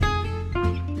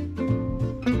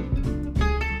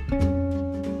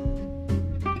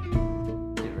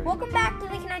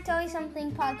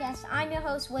Something podcast. I'm your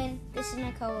host, Win. This is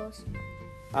my co-host.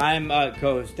 I'm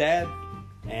co-host Dad,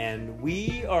 and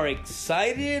we are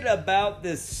excited about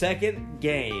this second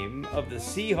game of the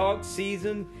Seahawks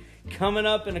season coming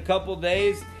up in a couple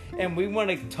days, and we want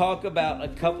to talk about a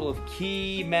couple of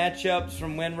key matchups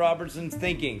from Win Robertson's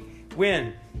thinking.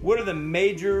 Win, what are the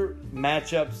major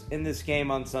matchups in this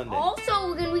game on Sunday? Also,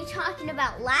 we're going to be talking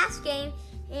about last game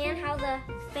and how the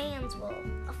fans will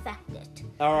affect it.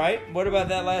 All right, what about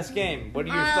that last game? What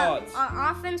are your thoughts?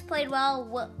 Our offense played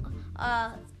well.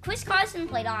 Chris Carson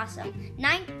played awesome.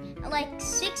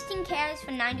 16 carries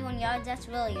for 91 yards. That's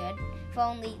really good for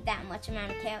only that much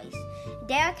amount of carries.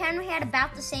 Derrick Henry had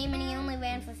about the same, and he only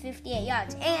ran for 58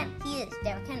 yards. And he is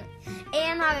Derrick Henry.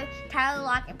 And Tyler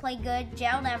Lockett played good.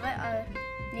 Gerald Everett, our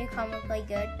newcomer, played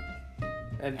good.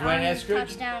 And Dwayne Eskridge?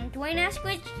 Touchdown. Dwayne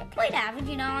Eskridge played average,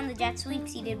 on the Jet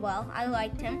sweeps he did well. I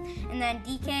liked him. And then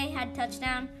DK had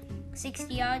touchdown,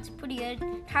 60 yards, pretty good.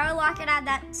 Tyler Lockett had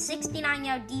that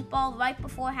 69-yard deep ball right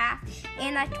before half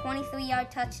and that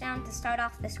 23-yard touchdown to start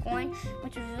off the scoring,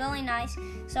 which was really nice.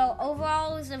 So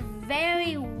overall, it was a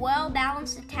very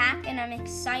well-balanced attack, and I'm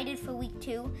excited for week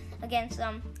 2 against,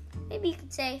 maybe you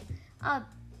could say, a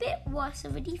bit worse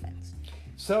of a defense.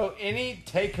 So, any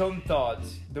take-home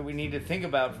thoughts that we need to think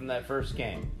about from that first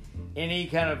game? Any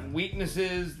kind of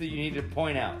weaknesses that you need to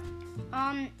point out?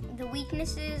 The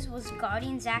weaknesses was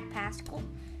guarding Zach Pascal.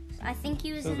 I think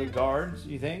he was the guards,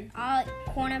 you think?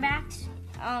 Cornerbacks.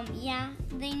 Yeah,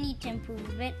 they need to improve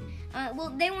a bit.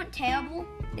 They weren't terrible.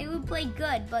 They would play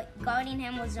good, but guarding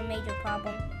him was a major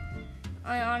problem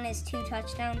on his 2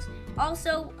 touchdowns.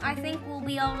 Also, I think we'll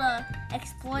be able to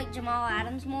exploit Jamal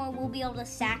Adams more. We'll be able to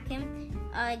sack him,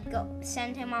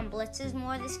 send him on blitzes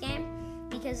more this game,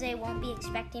 because they won't be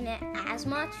expecting it as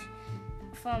much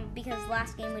because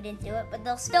last game we didn't do it, but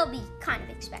they'll still be kind of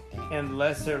expecting it.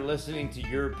 Unless they're listening to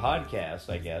your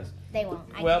podcast, I guess. They won't.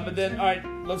 All right,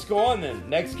 let's go on then.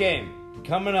 Next game,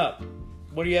 coming up.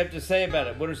 What do you have to say about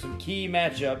it? What are some key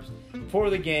matchups for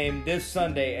the game this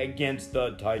Sunday against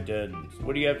the Titans?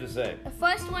 What do you have to say? The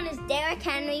first one is Derrick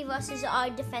Henry versus our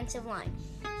defensive line.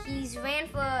 He's ran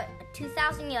for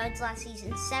 2,000 yards last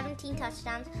season, 17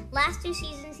 touchdowns. Last 2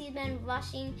 seasons, he's been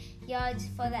rushing yards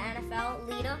for the NFL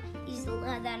leader. He's the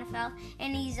NFL,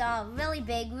 and he's really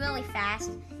big, really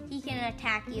fast. He can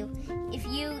attack you. If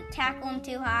you tackle him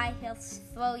too high, he'll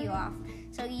throw you off.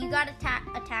 So you got to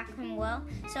attack him well.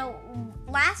 So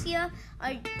last year,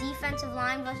 our defensive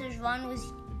line versus run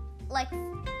was like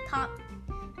top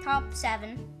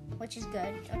 7. Which is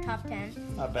good, or top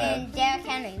 10. Not bad. And Derrick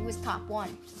Henry was top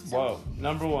 1. So. Whoa,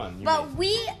 number 1. But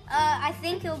I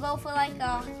think he'll go for like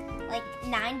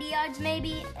 90 yards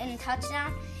maybe and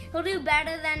touchdown. He'll do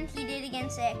better than he did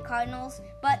against the Cardinals,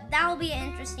 but that'll be an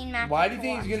interesting matchup. Why do you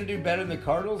think he's going to do better than the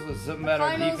Cardinals? Is something about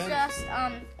our defense? Just,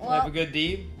 have a good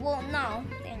D? Well, no.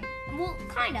 Well,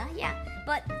 kinda, yeah.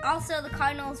 But also the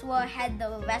Cardinals were ahead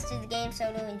the rest of the game,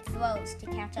 so doing throws to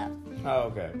catch up.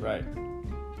 Oh, okay, right.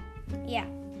 Yeah.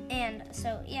 And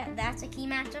so, yeah, that's a key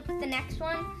matchup. The next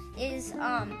one is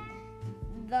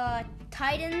the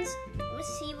Titans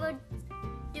receiver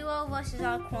duo versus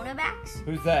our cornerbacks.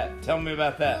 Who's that? Tell me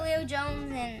about that. Julio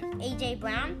Jones and A.J.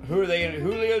 Brown. Who are they?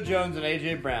 Julio Jones and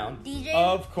A.J. Brown,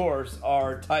 of course,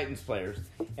 are Titans players.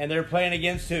 And they're playing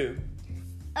against who?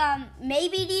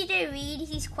 Maybe DJ Reed.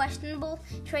 He's questionable.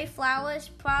 Trey Flowers,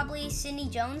 probably Sidney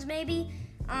Jones, maybe.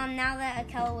 Now that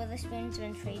Ahkello Witherspoon's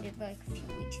been traded like a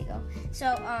few weeks ago.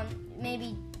 So,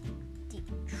 maybe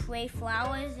Trey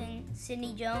Flowers and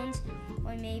Sidney Jones,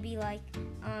 or maybe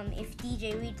if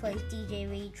DJ Reed plays, DJ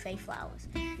Reed, Trey Flowers.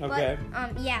 Okay.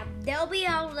 But, yeah, they'll be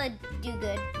able to do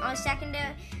good on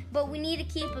secondary, but we need to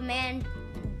keep a man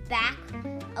back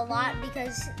a lot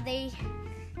because they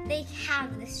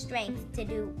have the strength to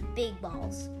do big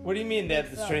balls. What do you mean they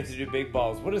have the strength to do big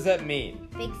balls? What does that mean?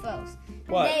 Big throws.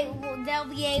 What? They'll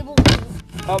be able to.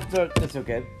 Oh, that's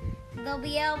okay. They'll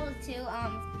be able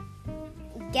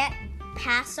to get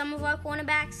past some of our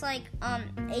cornerbacks, like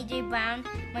A.J. Brown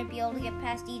might be able to get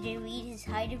past DJ Reed, his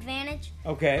height advantage.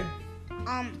 Okay.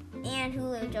 And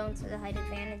Julio Jones has a height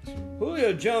advantage.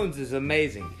 Julio Jones is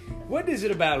amazing. What is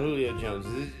it about Julio Jones?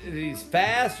 Is he's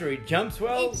fast or he jumps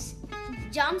well?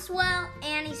 Jumps well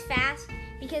and he's fast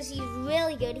because he's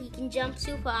really good. He can jump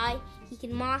super high. He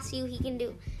can moss you. He can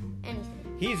do anything.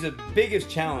 He's the biggest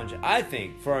challenge, I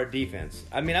think, for our defense.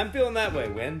 I mean, I'm feeling that way,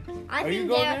 Win. I think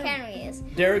Derrick Henry is.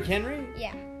 Derrick Henry?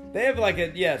 Yeah. They have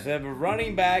they have a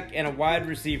running back and a wide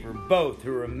receiver, both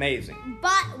who are amazing.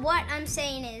 But what I'm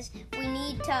saying is we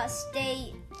need to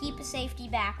keep a safety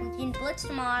back. We can blitz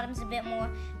Jamal Adams a bit more,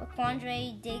 but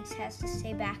Quandre Diggs has to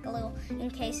stay back a little in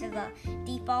case of the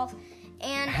deep balls.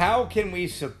 And how can we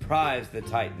surprise the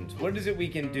Titans? What is it we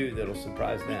can do that'll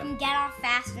surprise we them? can get off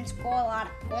fast and score a lot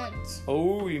of points.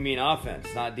 Oh, you mean offense,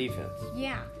 not defense.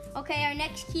 Yeah. Okay, our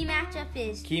next key matchup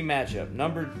is Key matchup.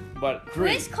 Number, what, 3?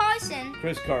 Chris Carson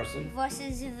Chris Carson.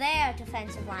 versus their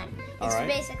defensive line. All It's right.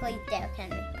 basically Derrick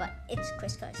Henry, but it's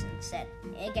Chris Carson instead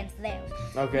against theirs.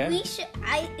 Okay.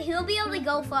 He'll be able to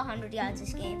go for 100 yards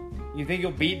this game. You think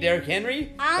he'll beat Derrick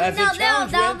Henry? No, That's a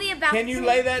challenge, that'll man. be about Can the you same.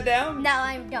 lay that down? No,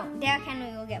 I don't. Derrick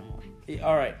Henry will get more.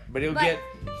 All right, but he'll But get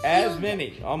as he'll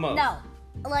many, almost. No,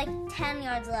 like 10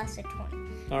 yards less or 20.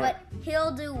 All But right.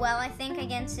 he'll do well, I think,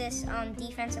 against this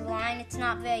defensive line. It's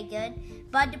not very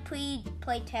good. Bud Dupree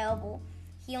played terrible.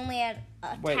 He only had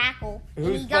a Wait, tackle. And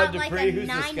who's he got Bud like Dupree? a Who's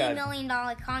this guy? $90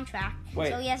 million contract.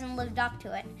 Wait. So he hasn't lived up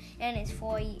to it in his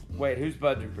 4 years. Wait, who's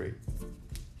Bud Dupree?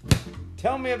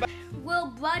 Tell me about. Well,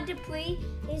 Bud Dupree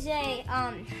is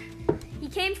he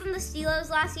came from the Steelers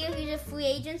last year. He's a free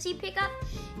agency pickup.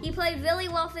 He played really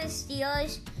well for the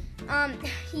Steelers.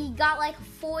 He got like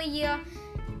a 4-year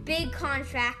big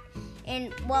contract,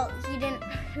 and well, he didn't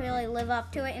really live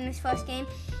up to it in his first game.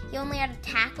 He only had a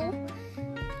tackle.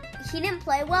 He didn't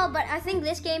play well, but I think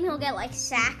this game he'll get like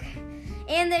sack.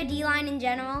 And their D-line in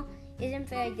general isn't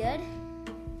very good.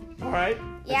 All right.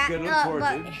 That's good to look forward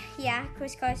but to. yeah,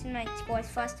 Chris Carson might score his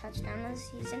first touchdown of the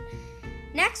season.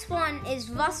 Next one is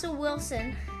Russell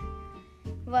Wilson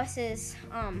versus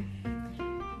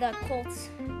the Colts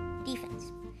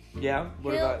defense. Yeah.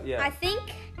 What about? Yeah. I think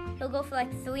he'll go for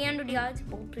like 300 yards,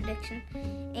 bold prediction,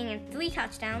 and 3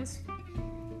 touchdowns.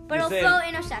 But You're he'll saying- throw an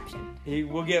interception. He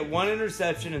will get 1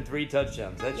 interception and 3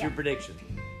 touchdowns. That's Yeah. your prediction.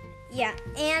 Yeah,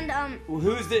 and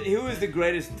Who is the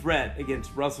greatest threat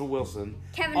against Russell Wilson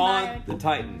Kevin on Byard. the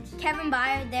Titans? Kevin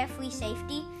Byard, their free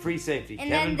safety. Free safety. And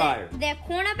Kevin then Byard. their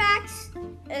cornerbacks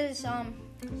is not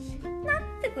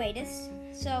the greatest.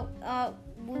 So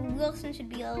Wilson should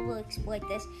be able to exploit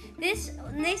this. This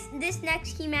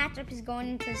next key matchup is going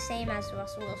into the same as the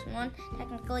Russell Wilson one,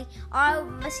 technically. Our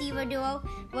receiver duo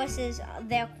versus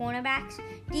their cornerbacks.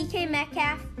 DK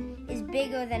Metcalf is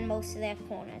bigger than most of their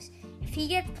corners. If he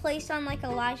gets placed on like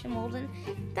Elijah Molden,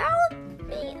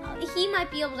 he might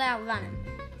be able to outrun him.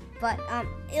 But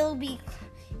it'll be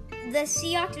the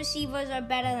Seahawks receivers are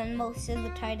better than most of the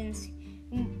Titans.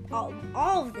 All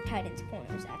of the Titans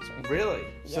corners actually. Really?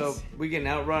 So Yes. we can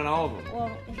outrun all of them. Well,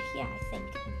 yeah, I think.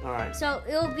 All right. So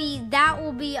that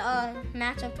will be a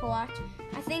matchup to watch.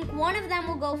 I think one of them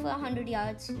will go for 100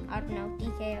 yards. I don't know,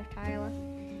 DK or Tyler.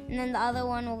 And then the other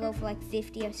one will go for like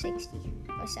 50 or 60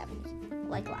 or 70,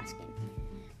 like last game.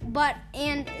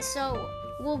 So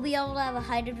we'll be able to have a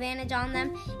height advantage on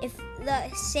them. If the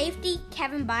safety,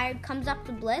 Kevin Byard, comes up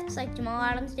to blitz, like Jamal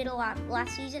Adams did a lot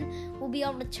last season, we'll be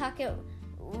able to chuck it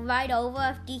right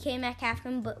over if DK Metcalf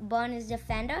can burn his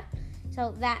defender.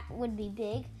 So that would be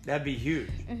big. That'd be huge.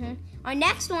 Our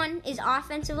next one is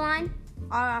offensive line.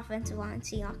 Our offensive line,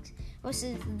 Seahawks,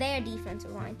 versus their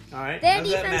defensive line. All right. Their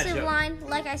How's that defensive matchup? line,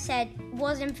 like I said,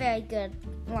 wasn't very good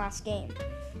last game.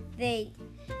 They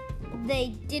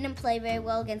didn't play very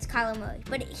well against Kyler Murray.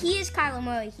 But he is Kyler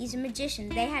Murray. He's a magician.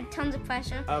 They had tons of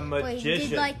pressure. A Where he magician.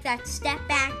 did like that step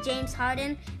back James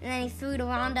Harden, and then he threw to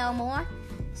Rondell Moore.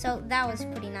 So that was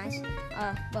pretty nice.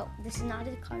 But this is not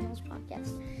a Cardinals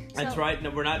podcast. That's So- right. No,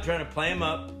 we're not trying to play him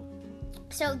up.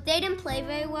 So they didn't play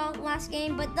very well last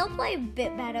game, but they'll play a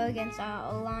bit better against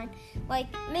our O-line. Like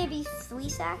maybe 3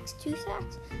 sacks, 2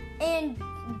 sacks. And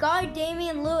guard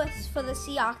Damian Lewis for the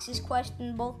Seahawks is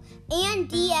questionable. And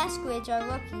D. Eskridge, our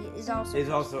rookie, is also He's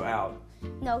also out.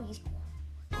 No, he's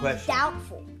Question.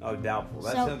 doubtful. Oh, doubtful.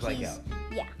 That So sounds like he's- out.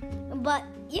 Yeah. But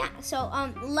yeah, so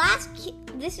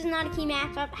this is not a key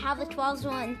matchup. How the 12s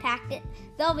will impact it.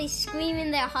 They'll be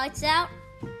screaming their hearts out.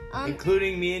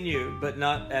 Including me and you, but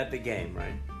not at the game,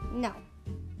 right? No.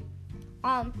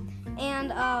 I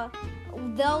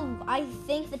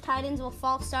think the Titans will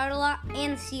false start a lot,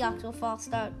 and the Seahawks will false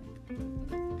start.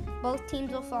 Both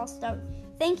teams will false start.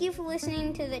 Thank you for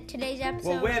listening to today's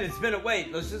episode. Well,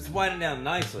 wait. Let's just wind it down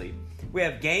nicely. We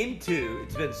have game 2.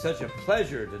 It's been such a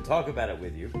pleasure to talk about it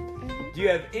with you. Do you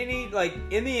have any,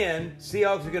 in the end,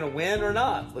 Seahawks are going to win or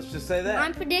not? Let's just say that.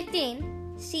 I'm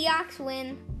predicting Seahawks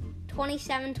win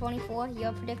 27-24.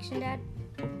 Your prediction, Dad?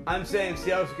 I'm saying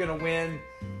Seahawks are going to win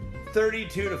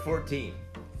 32-14.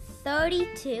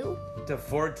 32? To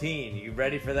 14. You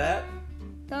ready for that?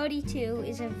 32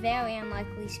 is a very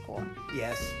unlikely score.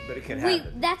 Yes, but it could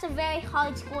happen. That's a very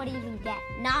hard score to even get.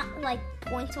 Not like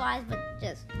points-wise, but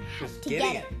just to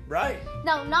getting get it. Right.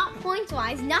 No, not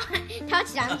points-wise, not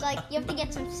touchdowns. Like, you have to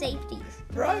get some safeties.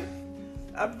 Right.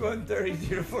 I'm going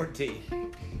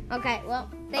 32-14. Okay, well,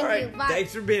 thank All right. you. Bye.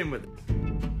 Thanks for being with us.